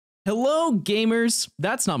Hello, gamers.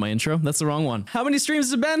 That's not my intro. That's the wrong one. How many streams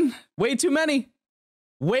has it been? Way too many.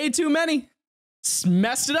 Way too many.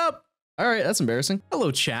 Messed it up. All right, that's embarrassing.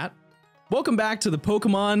 Hello, chat. Welcome back to the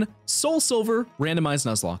Pokemon Soul Silver Randomized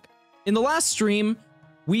Nuzlocke. In the last stream,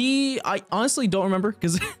 I honestly don't remember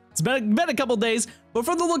because it's been a couple days, but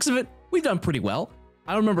from the looks of it, we've done pretty well.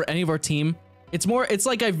 I don't remember any of our team. It's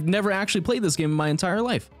like I've never actually played this game in my entire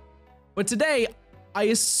life. But today, I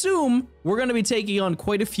assume we're going to be taking on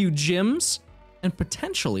quite a few gyms and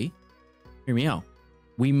potentially, hear me out,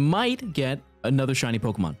 we might get another shiny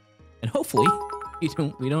Pokemon. And hopefully,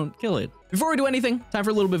 we don't kill it. Before we do anything, time for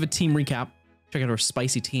a little bit of a team recap. Check out our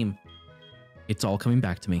spicy team. It's all coming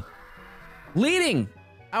back to me. Leading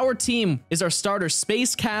our team is our starter,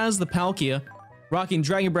 Space Kaz the Palkia, rocking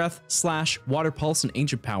Dragon Breath / Water Pulse and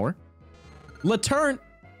Ancient Power. Laturnt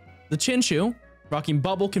the Chinchou, rocking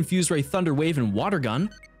Bubble, Confuse Ray, Thunder Wave, and Water Gun.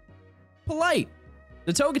 Polite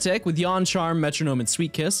the Togetic with Yawn Charm, Metronome, and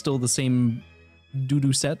Sweet Kiss, still the same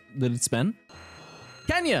doo-doo set that it's been.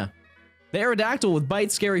 Kenya the Aerodactyl with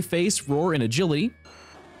Bite, Scary Face, Roar, and Agility.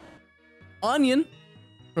 Onion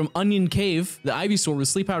from Onion Cave, the Ivysaur with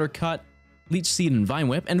Sleep Powder, Cut, Leech Seed, and Vine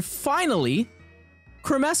Whip. And finally,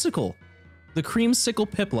 Cremesicle, the Creamsicle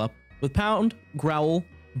Piplup with Pound, Growl,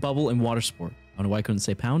 Bubble, and Water Sport. I don't know why I couldn't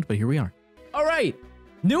say Pound, but here we are. All right,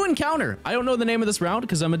 new encounter. I don't know the name of this round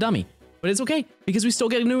because I'm a dummy, but it's okay because we still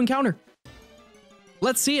get a new encounter.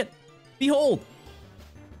 Let's see it. Behold.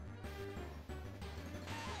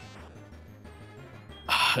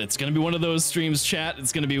 It's gonna be one of those streams, chat.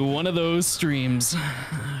 It's gonna be one of those streams.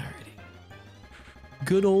 Alrighty.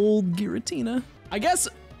 Good old Giratina. I guess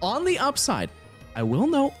on the upside, I will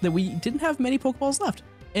note that we didn't have many Pokeballs left.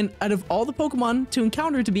 And out of all the Pokemon to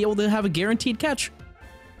encounter to be able to have a guaranteed catch,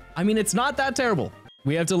 I mean, it's not that terrible.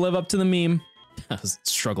 We have to live up to the meme. I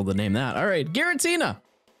struggled to name that. All right, Giratina.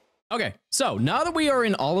 Okay, so now that we are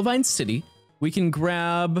in Olivine City, we can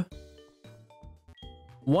grab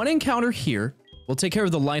one encounter here. We'll take care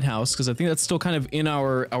of the lighthouse because I think that's still kind of in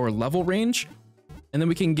our level range. And then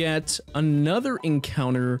we can get another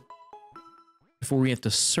encounter before we have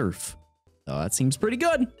to surf. Oh, that seems pretty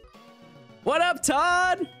good. What up,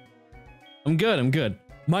 Todd? I'm good.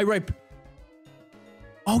 My Rhyperior.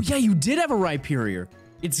 Oh yeah, you did have a Rhyperior.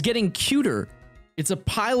 It's getting cuter. It's a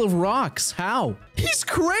pile of rocks. How? He's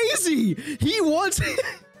crazy.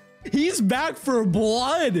 He's back for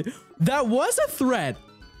blood. That was a threat.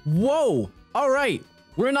 Whoa. All right.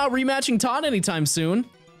 We're not rematching Todd anytime soon.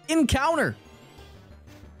 Encounter.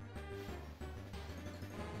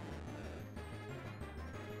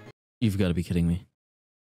 You've got to be kidding me.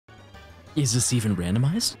 Is this even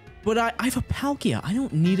randomized? But I have a Palkia. I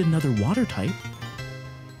don't need another water type.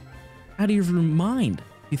 Out of your mind,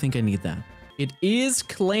 you think I need that? It is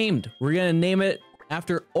claimed. We're gonna name it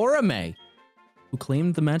after Orame, who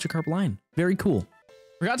claimed the Magikarp line. Very cool.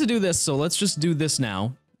 Forgot to do this, so let's just do this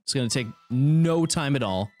now. It's gonna take no time at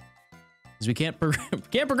all, because we can't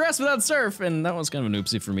progress without Surf, and that was kind of an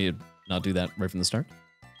oopsie for me to not do that right from the start.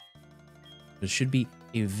 It should be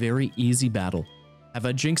a very easy battle. Have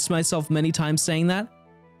I jinxed myself many times saying that?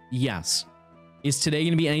 Yes. Is today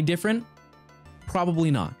gonna be any different?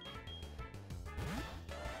 Probably not.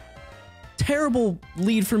 Terrible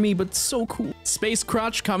lead for me, but so cool. Space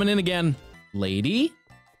Crotch coming in again. Lady?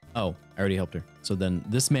 Oh, I already helped her. So then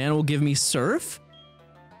this man will give me Surf?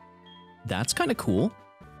 That's kind of cool.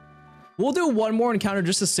 We'll do one more encounter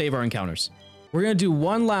just to save our encounters. We're gonna do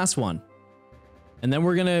one last one. And then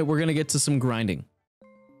we're gonna get to some grinding.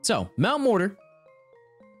 So, Mount Mortar.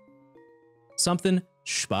 Something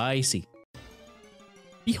spicy.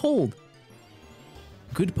 Behold.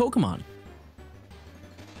 Good Pokemon.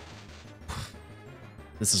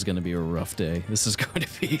 This is gonna be a rough day. This is going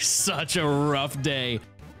to be such a rough day.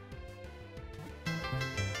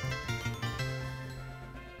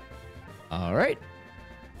 All right.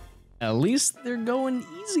 At least they're going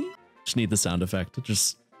easy. Just need the sound effect.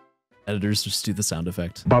 Editors just do the sound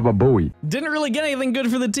effect. Baba Booey. Didn't really get anything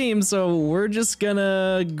good for the team, so we're just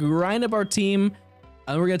gonna grind up our team.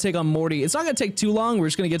 And we're gonna take on Morty. It's not gonna take too long. We're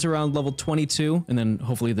just gonna get to around level 22, and then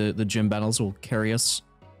hopefully the gym battles will carry us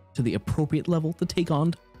to the appropriate level to take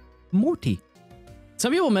on Morty.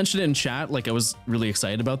 Some people mentioned it in chat, like I was really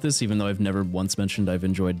excited about this, even though I've never once mentioned I've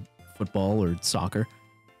enjoyed football or soccer.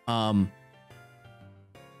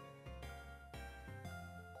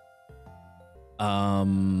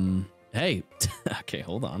 Hey, okay,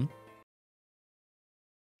 hold on.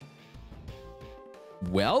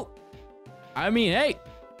 Well, I mean, hey,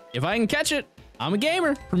 if I can catch it, I'm a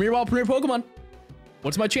gamer. Premier Ball, Premier Pokemon.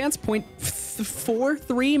 What's my chance?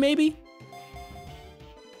 0.43 maybe?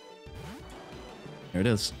 There it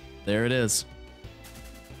is. There it is.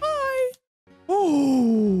 Bye.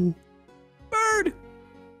 Oh, bird.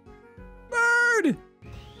 Bird.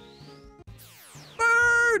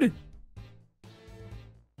 Bird.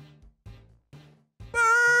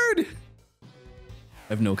 Bird. I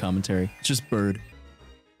have no commentary. It's just bird.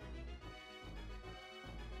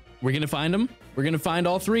 We're gonna find them. We're gonna find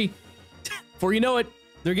all three. Before you know it,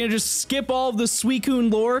 they're gonna just skip all of the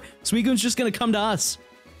Suicune lore. Suicune's just gonna come to us.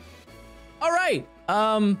 All right.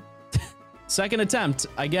 Second attempt,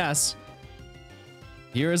 I guess.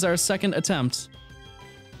 Here is our second attempt.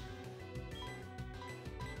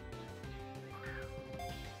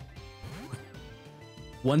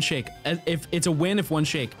 One shake. If it's a win, if one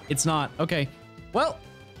shake. It's not. Okay. Well,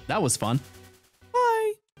 that was fun.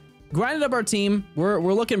 Bye. Grinded up our team. We're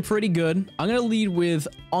looking pretty good. I'm gonna lead with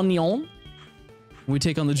Onion. We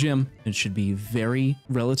take on the gym. It should be very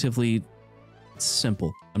relatively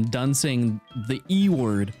simple. I'm done saying the E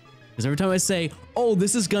word. Because every time I say, oh,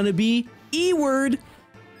 this is gonna be E word,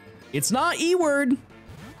 it's not E word.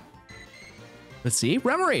 Let's see.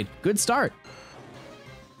 Remoraid. Good start.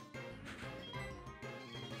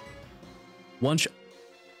 One shot.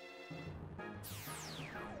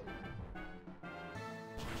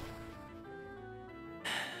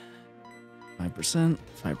 %,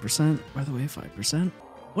 5%. By the way, 5%.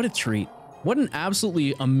 What a treat. What an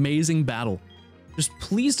absolutely amazing battle. Just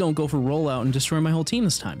please don't go for rollout and destroy my whole team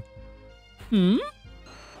this time. You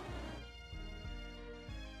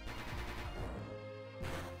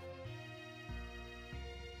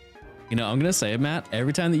know, I'm gonna say it, Matt.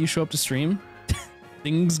 Every time that you show up to stream,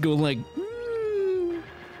 things go like,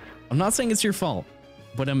 I'm not saying it's your fault,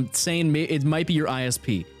 but I'm saying it might be your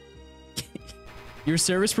ISP. Your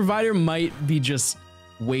service provider might be just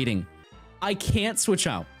waiting. I can't switch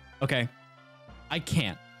out, okay? I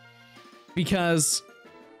can't. Because,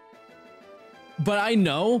 but I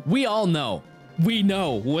know, we all know, we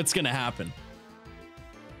know what's gonna happen.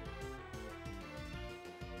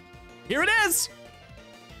 Here it is!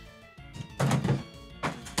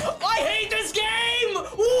 I hate this game!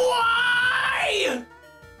 Why?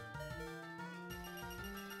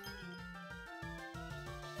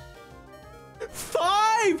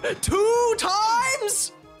 Two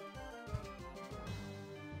times?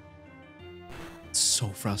 So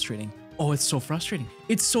frustrating. Oh, it's so frustrating.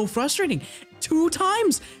 It's so frustrating. 2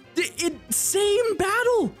 times. Same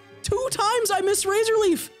battle. 2 times I missed Razor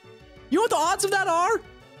Leaf. You know what the odds of that are?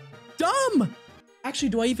 Dumb. Actually,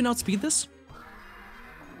 do I even outspeed this?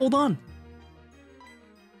 Hold on.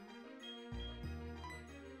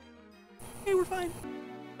 Okay, we're fine.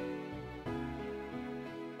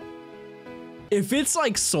 If it's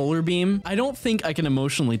like Solar Beam, I don't think I can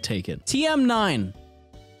emotionally take it. TM9.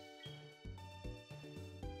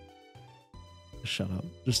 Shut up.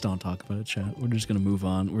 Just don't talk about it, chat. We're just gonna move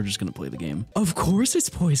on. We're just gonna play the game. Of course it's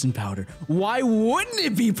Poison Powder. Why wouldn't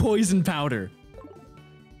it be Poison Powder?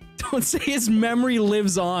 Don't say his memory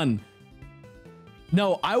lives on.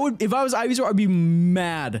 No, I would, if I was Ivysaur, I'd be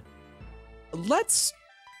mad. Let's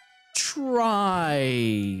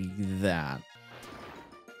try that.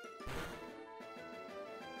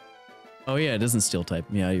 Oh yeah, it doesn't Steel type.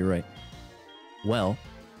 Yeah, you're right. Well,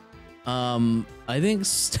 I think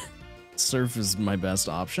Surf is my best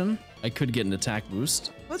option. I could get an attack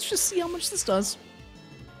boost. Let's just see how much this does.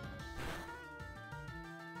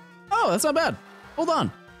 Oh, that's not bad. Hold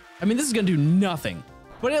on. I mean, this is gonna do nothing,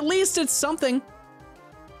 but at least it's something.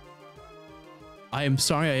 I am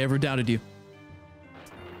sorry I ever doubted you.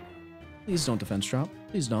 Please don't defense drop.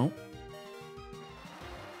 Please don't.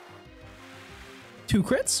 2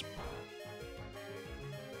 crits?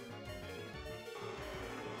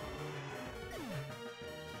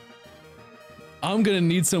 I'm gonna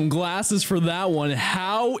need some glasses for that one.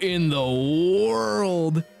 How in the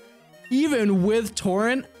world? Even with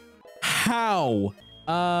Torrent? How?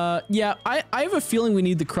 Yeah, I have a feeling we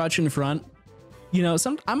need the crutch in front. You know,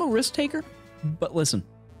 I'm a risk taker, but listen,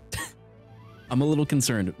 I'm a little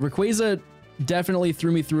concerned. Rayquaza definitely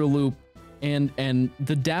threw me through a loop, and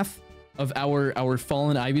the death of our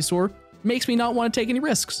fallen Ivysaur makes me not want to take any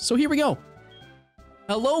risks. So here we go.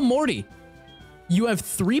 Hello, Morty. You have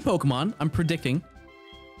 3 Pokemon, I'm predicting.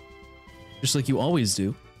 Just like you always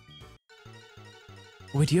do.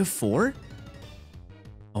 Wait, do you have 4?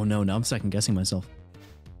 Oh no, now I'm second guessing myself.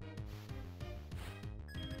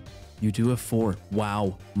 You do have 4.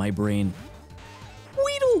 Wow, my brain.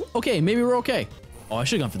 Weedle! Okay, maybe we're okay. Oh, I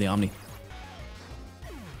should've gone for the Omni.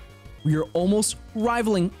 We are almost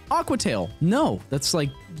rivaling Aqua Tail. No, that's like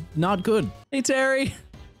not good. Hey, Terry.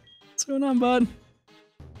 What's going on, bud?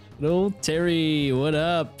 Good old Terry, what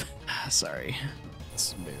up? Sorry,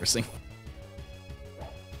 it's embarrassing.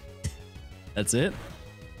 That's it.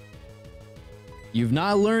 You've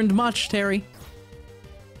not learned much, Terry.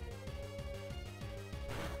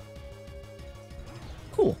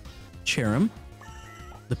 Cool. Cherim.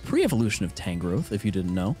 The pre-evolution of Tangrowth, if you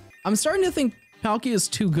didn't know. I'm starting to think Palkia is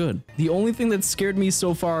too good. The only thing that scared me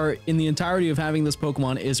so far in the entirety of having this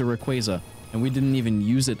Pokemon is a Rayquaza, and we didn't even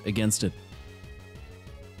use it against it.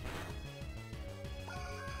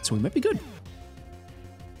 So we might be good.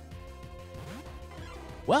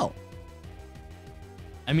 Well,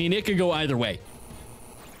 I mean, it could go either way.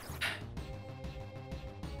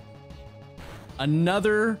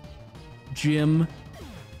 Another gym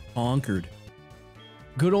conquered.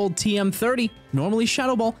 Good old TM30, normally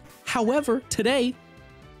Shadow Ball. However, today,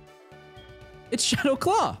 it's Shadow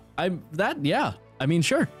Claw. Yeah, I mean,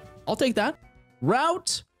 sure. I'll take that.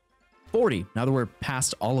 Route 40, now that we're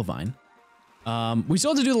past Olivine. We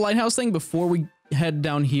still have to do the lighthouse thing before we head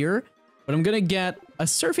down here, but I'm gonna get a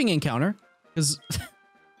surfing encounter, because,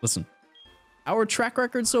 listen, our track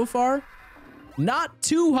record so far, not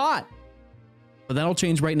too hot. But that'll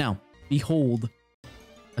change right now. Behold.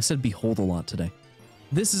 I said behold a lot today.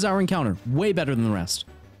 This is our encounter. Way better than the rest.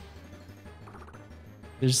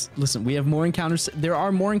 Listen, we have more encounters. There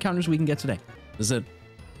are more encounters we can get today. This is it.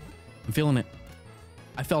 I'm feeling it.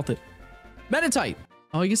 I felt it. Meditite.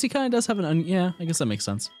 Oh, I guess he kind of does have yeah, I guess that makes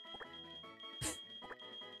sense. I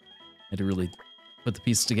had to really put the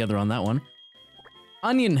pieces together on that one.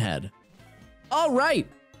 Onion Head. All right.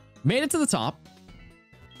 Made it to the top.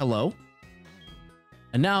 Hello.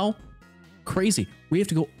 And now, crazy. We have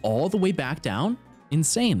to go all the way back down.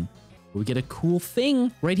 Insane. We get a cool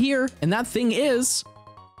thing right here. And that thing is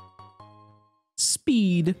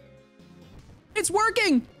speed. It's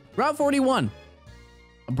working. Route 41.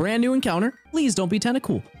 A brand new encounter. Please don't be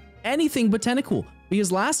Tentacool. Anything but Tentacool.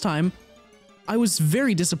 Because last time, I was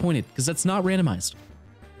very disappointed because that's not randomized.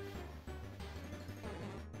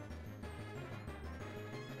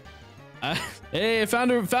 Hey, I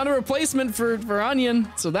found a replacement for Onion,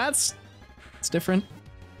 so it's different.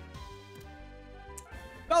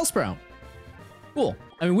 Bellsprout. Cool.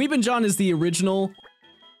 I mean, Weepin' John is the original.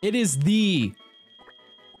 It is the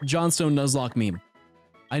Johnstone Nuzlocke meme.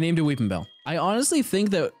 I named it Weepin' Bell. I honestly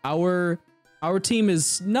think that our team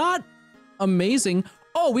is not amazing.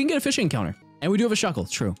 Oh, we can get a fishing encounter. And we do have a Shuckle,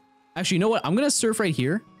 true. Actually, you know what? I'm gonna surf right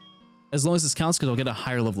here. As long as this counts, because I'll get a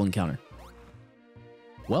higher level encounter.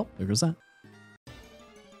 Well, there goes that.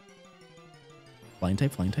 Flying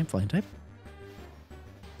type, flying type, flying type.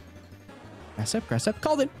 Grass type,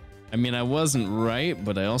 called it. I mean, I wasn't right,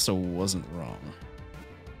 but I also wasn't wrong.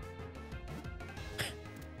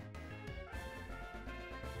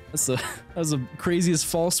 That was the craziest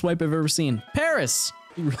false swipe I've ever seen. Paris!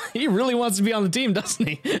 He really wants to be on the team, doesn't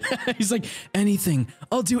he? He's like, anything.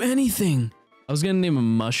 I'll do anything. I was gonna name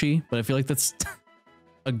him Mushy, but I feel like that's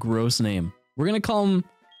a gross name. We're gonna call him...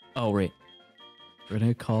 Oh, wait. We're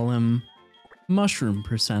gonna call him Mushroom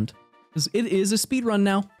Percent. Because it is a speed run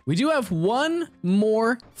now. We do have one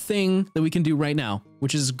more thing that we can do right now,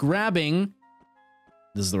 which is grabbing...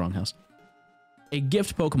 This is the wrong house. A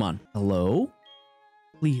gift Pokemon. Hello?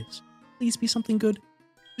 Please. Please be something good.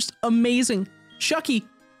 Just amazing. Shucky.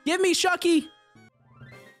 Give me Shucky.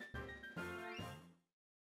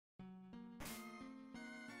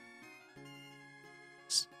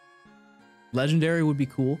 Legendary would be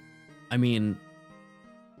cool. I mean,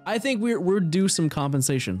 I think we're due some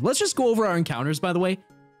compensation. Let's just go over our encounters, by the way.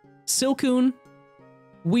 Silcoon,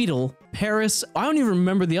 Weedle, Paris. I don't even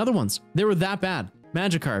remember the other ones. They were that bad.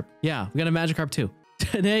 Magikarp. Yeah, we got a Magikarp too.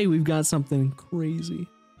 Today, we've got something crazy.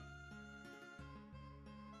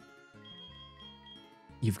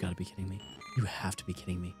 You've got to be kidding me. You have to be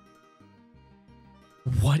kidding me.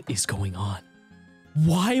 What is going on?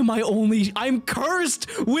 Why am I'm cursed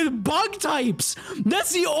with bug types.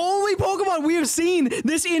 That's the only Pokemon we have seen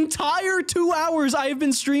this entire 2 hours I have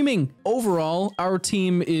been streaming. Overall, our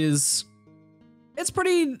team is, it's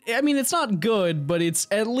pretty, I mean, it's not good, but it's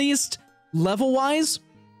at least level-wise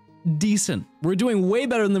decent. We're doing way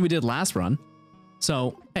better than we did last run.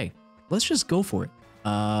 So, hey, let's just go for it.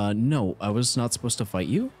 No, I was not supposed to fight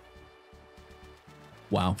you.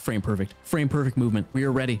 Wow, frame perfect movement. We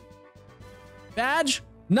are ready. Badge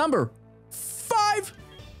number 5.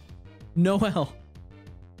 Noelle.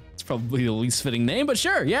 It's probably the least fitting name, but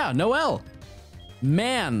sure, yeah, Noelle.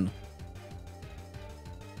 Man.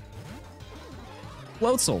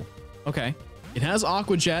 Floatzel. Okay. It has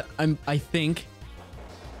Aqua Jet, I think.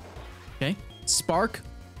 Okay. Spark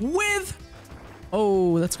with...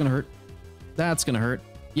 Oh, that's gonna hurt. That's gonna hurt.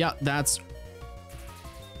 Yeah, that's...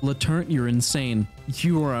 Laturn, you're insane.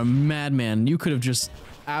 You are a madman. You could have just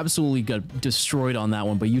absolutely got destroyed on that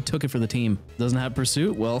one, but you took it for the team. Doesn't have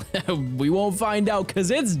pursuit? Well, we won't find out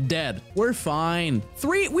because it's dead. We're fine.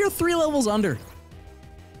 We're 3 levels under.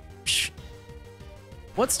 Psh.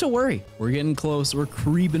 What's to worry? We're getting close. We're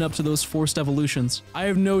creeping up to those forced evolutions. I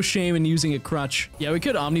have no shame in using a crutch. Yeah, we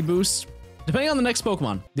could Omni Boost, depending on the next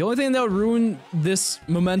Pokemon. The only thing that would ruin this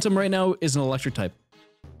momentum right now is an electric type.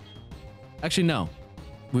 Actually, no.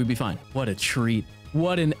 We'd be fine. What a treat.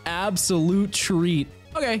 What an absolute treat.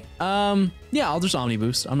 Okay, yeah, I'll just Omni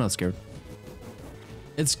Boost. I'm not scared.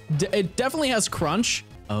 It definitely has Crunch.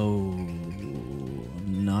 Oh,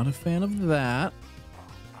 not a fan of that.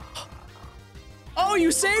 Oh,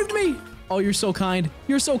 you saved me! Oh, you're so kind.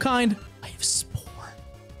 You're so kind. I have Spore.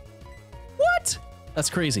 What? That's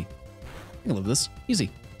crazy. I can live this.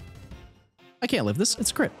 Easy. I can't live this.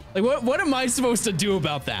 It's a crit. Like, what am I supposed to do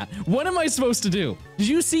about that? What am I supposed to do? Did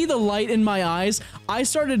you see the light in my eyes? I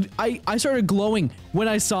started glowing when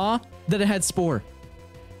I saw that it had Spore.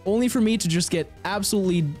 Only for me to just get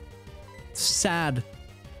absolutely sad.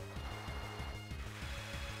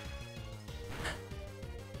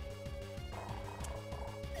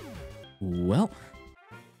 Well,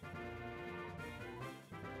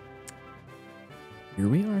 here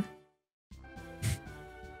we are.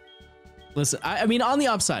 Listen, I mean, on the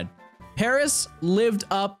upside, Paris lived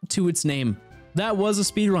up to its name. That was a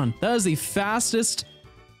speed run. That is the fastest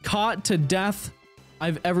caught to death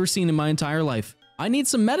I've ever seen in my entire life. I need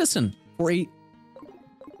some medicine for a...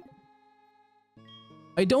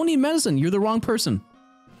 I don't need medicine. You're the wrong person.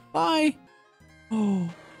 Bye. Oh.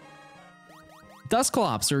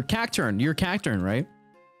 Dusclops or Cacturn. You're Cacturn, right?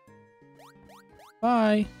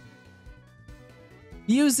 Bye.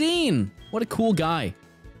 Eugene. What a cool guy.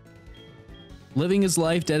 Living his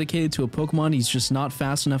life dedicated to a Pokemon he's just not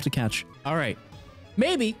fast enough to catch. All right.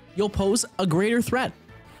 Maybe you'll pose a greater threat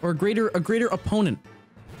or a greater opponent.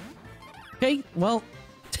 Okay, well,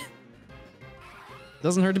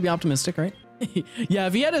 doesn't hurt to be optimistic, right? Yeah,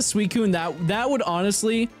 if he had a Suicune, that would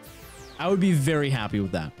honestly, I would be very happy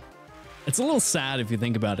with that. It's a little sad if you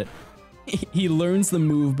think about it. He learns the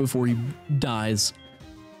move before he dies.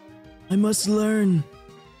 I must learn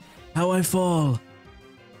how I fall.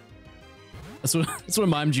 That's what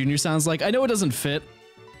Mime Jr. sounds like. I know it doesn't fit.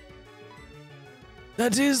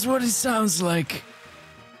 That is what it sounds like.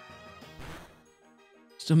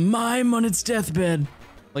 Just a mime on its deathbed.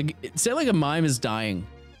 Like, say like a mime is dying.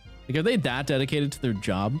 Like, are they that dedicated to their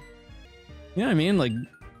job? You know what I mean? Like,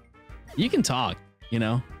 you can talk, you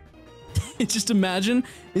know? Just imagine,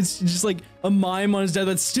 it's just like a mime on his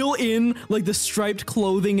deathbed that's still in like the striped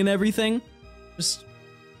clothing and everything. Just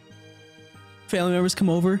family members come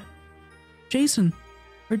over. Jason,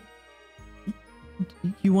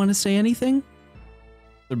 you want to say anything?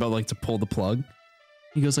 They're about like to pull the plug.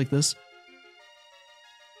 He goes like this.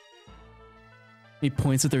 He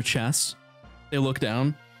points at their chest. They look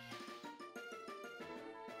down.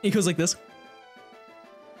 He goes like this.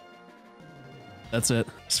 That's it.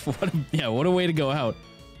 What a way to go out.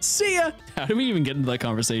 See ya! How did we even get into that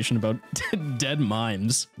conversation about dead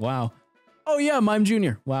mimes? Wow. Oh yeah, Mime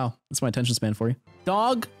Jr. Wow, that's my attention span for you.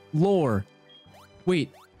 Dog lore.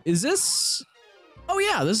 Wait, is this... Oh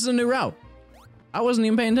yeah, this is a new route. I wasn't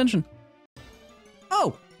even paying attention.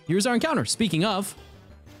 Oh, here's our encounter. Speaking of...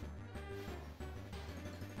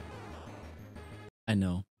 I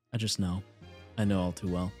know. I just know. I know all too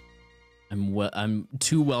well. I'm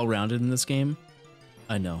too well-rounded in this game.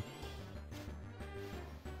 I know.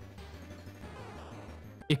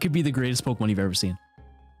 It could be the greatest Pokemon you've ever seen.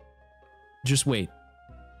 Just wait.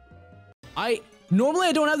 Normally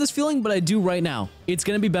I don't have this feeling, but I do right now. It's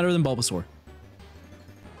gonna be better than Bulbasaur.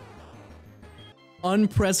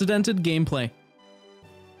 Unprecedented gameplay.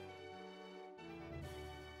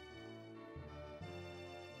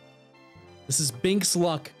 This is Bink's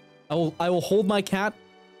luck. I will hold my cat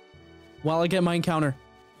while I get my encounter.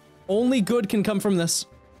 Only good can come from this.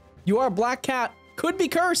 You are a black cat. Could be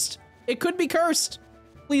cursed. It could be cursed.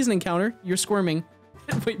 Please, an encounter. You're squirming.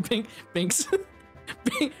 Wait, Binks.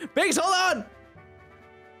 Binks, hold on.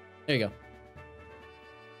 There you go.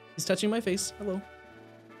 He's touching my face. Hello.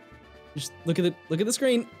 Just look at it. Look at the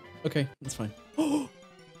screen. Okay, that's fine. Oh,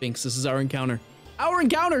 Binks, this is our encounter. Our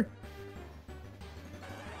encounter.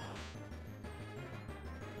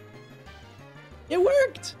 It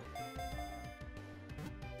worked.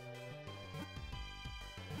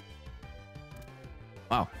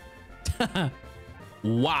 Wow.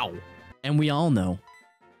 Wow. And we all know.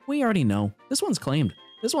 We already know. This one's claimed.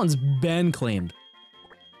 This one's been claimed.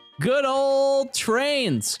 Good old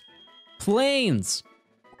trains, planes,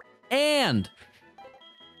 and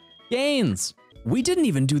gains. We didn't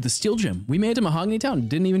even do the steel gym. We made it to Mahogany Town.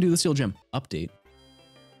 Didn't even do the steel gym. Update.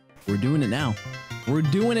 We're doing it now. We're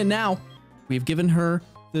doing it now. We've given her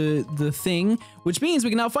the thing, which means we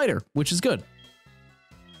can now fight her, which is good.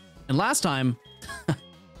 And last time,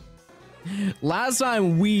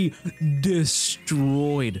 we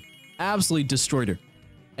destroyed, absolutely destroyed her.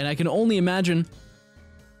 And I can only imagine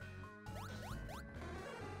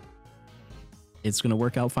it's gonna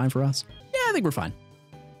work out fine for us. Yeah, I think we're fine.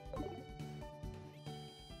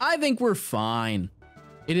 I think we're fine.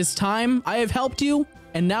 It is time. I have helped you,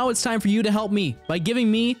 and now it's time for you to help me by giving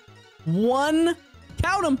me one,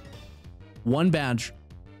 count 'em, one badge.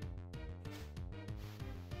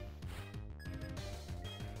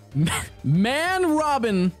 Man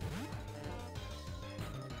Robin.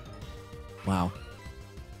 Wow.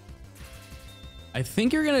 I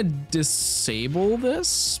think you're gonna disable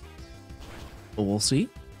this, but we'll see.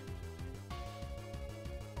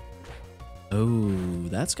 Oh,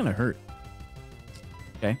 that's gonna hurt.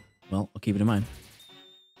 Okay, well, I'll keep it in mind.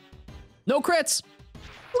 No crits,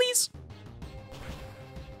 please.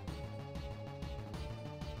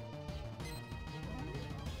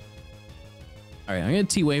 All right, I'm gonna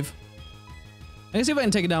T-Wave. I'm gonna see if I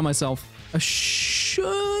can take it down myself. I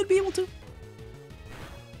should be able to.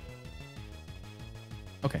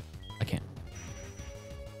 Okay, I can't.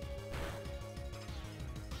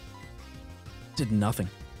 Did nothing.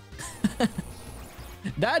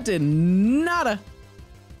 That did nada.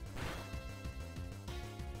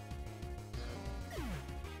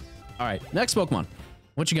 All right, next Pokemon.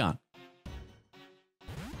 What you got?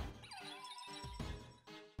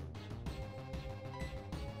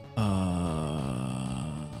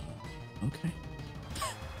 Okay.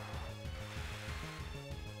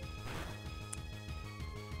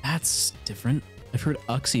 That's different. I've heard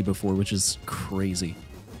Uxie before, which is crazy.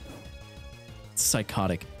 It's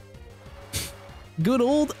psychotic. Good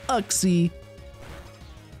old Uxie.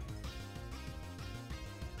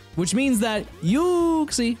 Which means that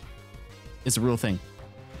Uxie is a real thing.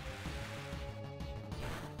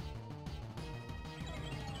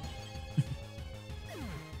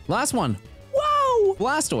 Last one. Whoa!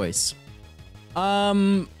 Blastoise.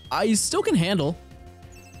 I still can handle.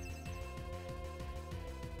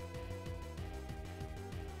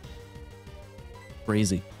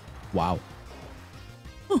 Crazy. Wow.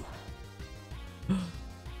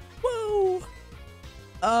 Whoa.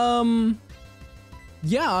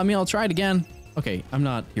 Yeah, I mean, I'll try it again. Okay, I'm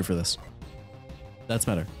not here for this. That's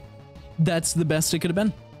better. That's the best it could have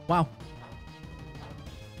been. Wow.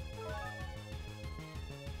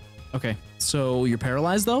 Okay, so you're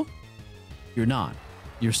paralyzed though? You're not.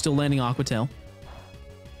 You're still landing Aqua Tail.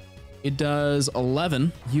 It does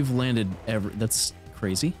 11. You've landed that's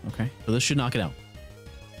crazy. Okay, so this should knock it out.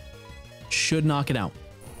 Should knock it out.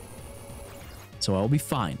 So I'll be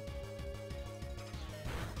fine.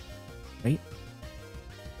 Right?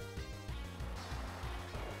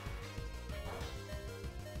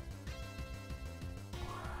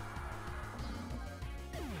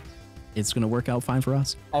 It's gonna work out fine for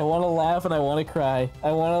us. I want to laugh and I want to cry.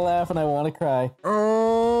 I want to laugh and I want to cry.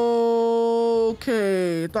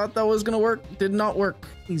 Okay, thought that was gonna work. Did not work.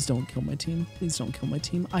 Please don't kill my team. Please don't kill my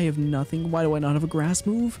team. I have nothing. Why do I not have a grass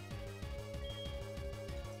move?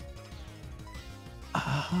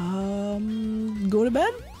 Go to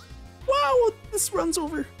bed? Wow, this runs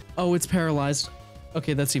over. Oh, it's paralyzed.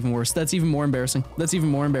 Okay, that's even worse. That's even more embarrassing. That's even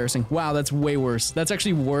more embarrassing. Wow, that's way worse. That's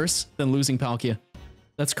actually worse than losing Palkia.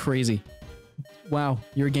 That's crazy. Wow,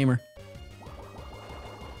 you're a gamer.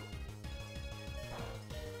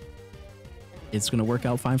 It's gonna work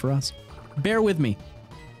out fine for us. Bear with me.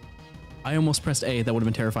 I almost pressed A. That would have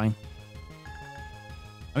been terrifying.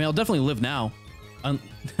 I mean, I'll definitely live now.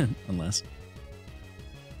 Unless.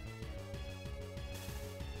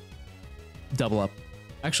 Double up.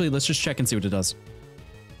 Actually, let's just check and see what it does.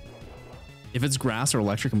 If it's grass or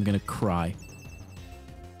electric, I'm gonna cry.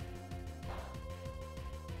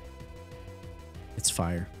 It's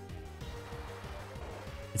fire.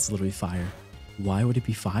 It's literally fire. Why would it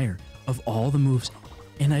be fire? Of all the moves,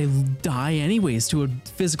 and I die anyways to a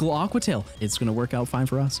physical Aqua Tail. It's gonna work out fine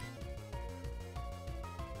for us.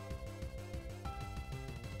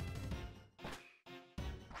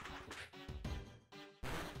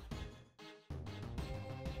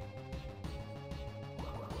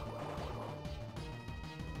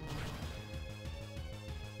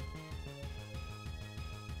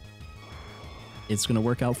 It's gonna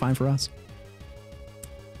work out fine for us.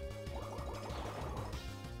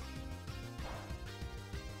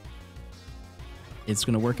 It's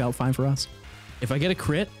gonna work out fine for us. If I get a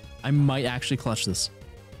crit, I might actually clutch this.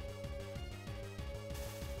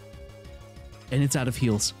 And it's out of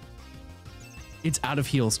heals. It's out of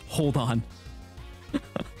heals. Hold on.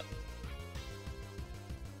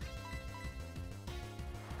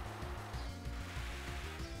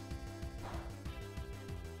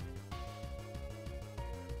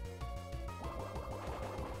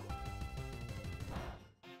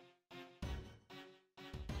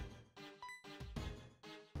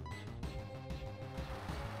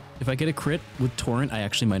 If I get a crit with Torrent, I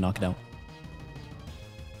actually might knock it out.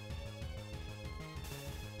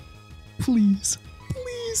 Please,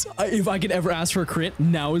 please. If I could ever ask for a crit,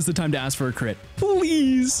 now is the time to ask for a crit.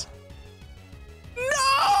 Please.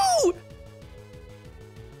 No!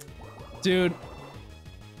 Dude.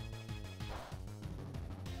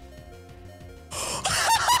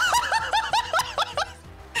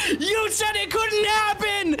 You said it couldn't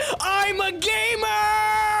happen! I'm a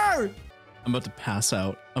gamer! I'm about to pass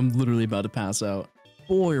out. I'm literally about to pass out.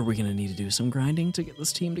 Boy, are we gonna need to do some grinding to get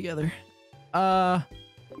this team together.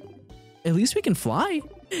 At least we can fly.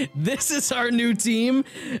 This is our new team.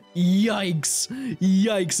 Yikes.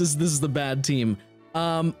 Yikes, this is the bad team.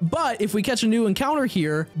 But if we catch a new encounter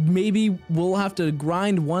here, maybe we'll have to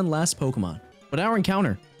grind one less Pokemon. But our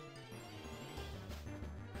encounter.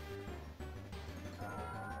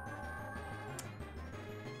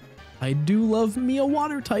 I do love me a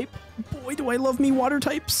water type. Boy, do I love me water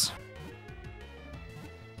types.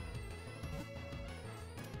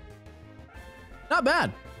 Not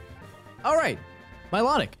bad. All right,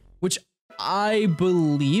 Milotic, which I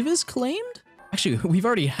believe is claimed. Actually, we've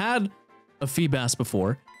already had a Feebas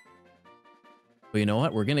before. But you know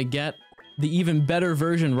what? We're gonna get the even better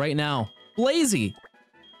version right now. Blazy,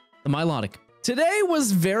 the Milotic. Today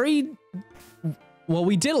was very, well,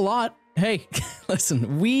 we did a lot. Hey,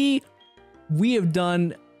 listen, we beat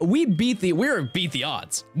the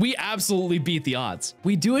odds. We absolutely beat the odds.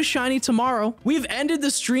 We do a shiny tomorrow. We've ended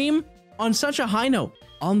the stream on such a high note.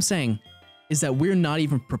 All I'm saying is that we're not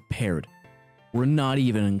even prepared. We're not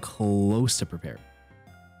even close to prepared.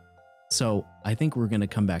 So I think we're gonna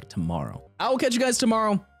come back tomorrow. I will catch you guys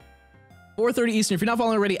tomorrow, 4:30 Eastern. If you're not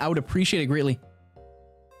following already, I would appreciate it greatly.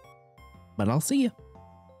 But I'll see you.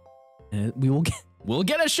 And we'll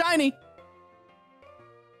get a shiny.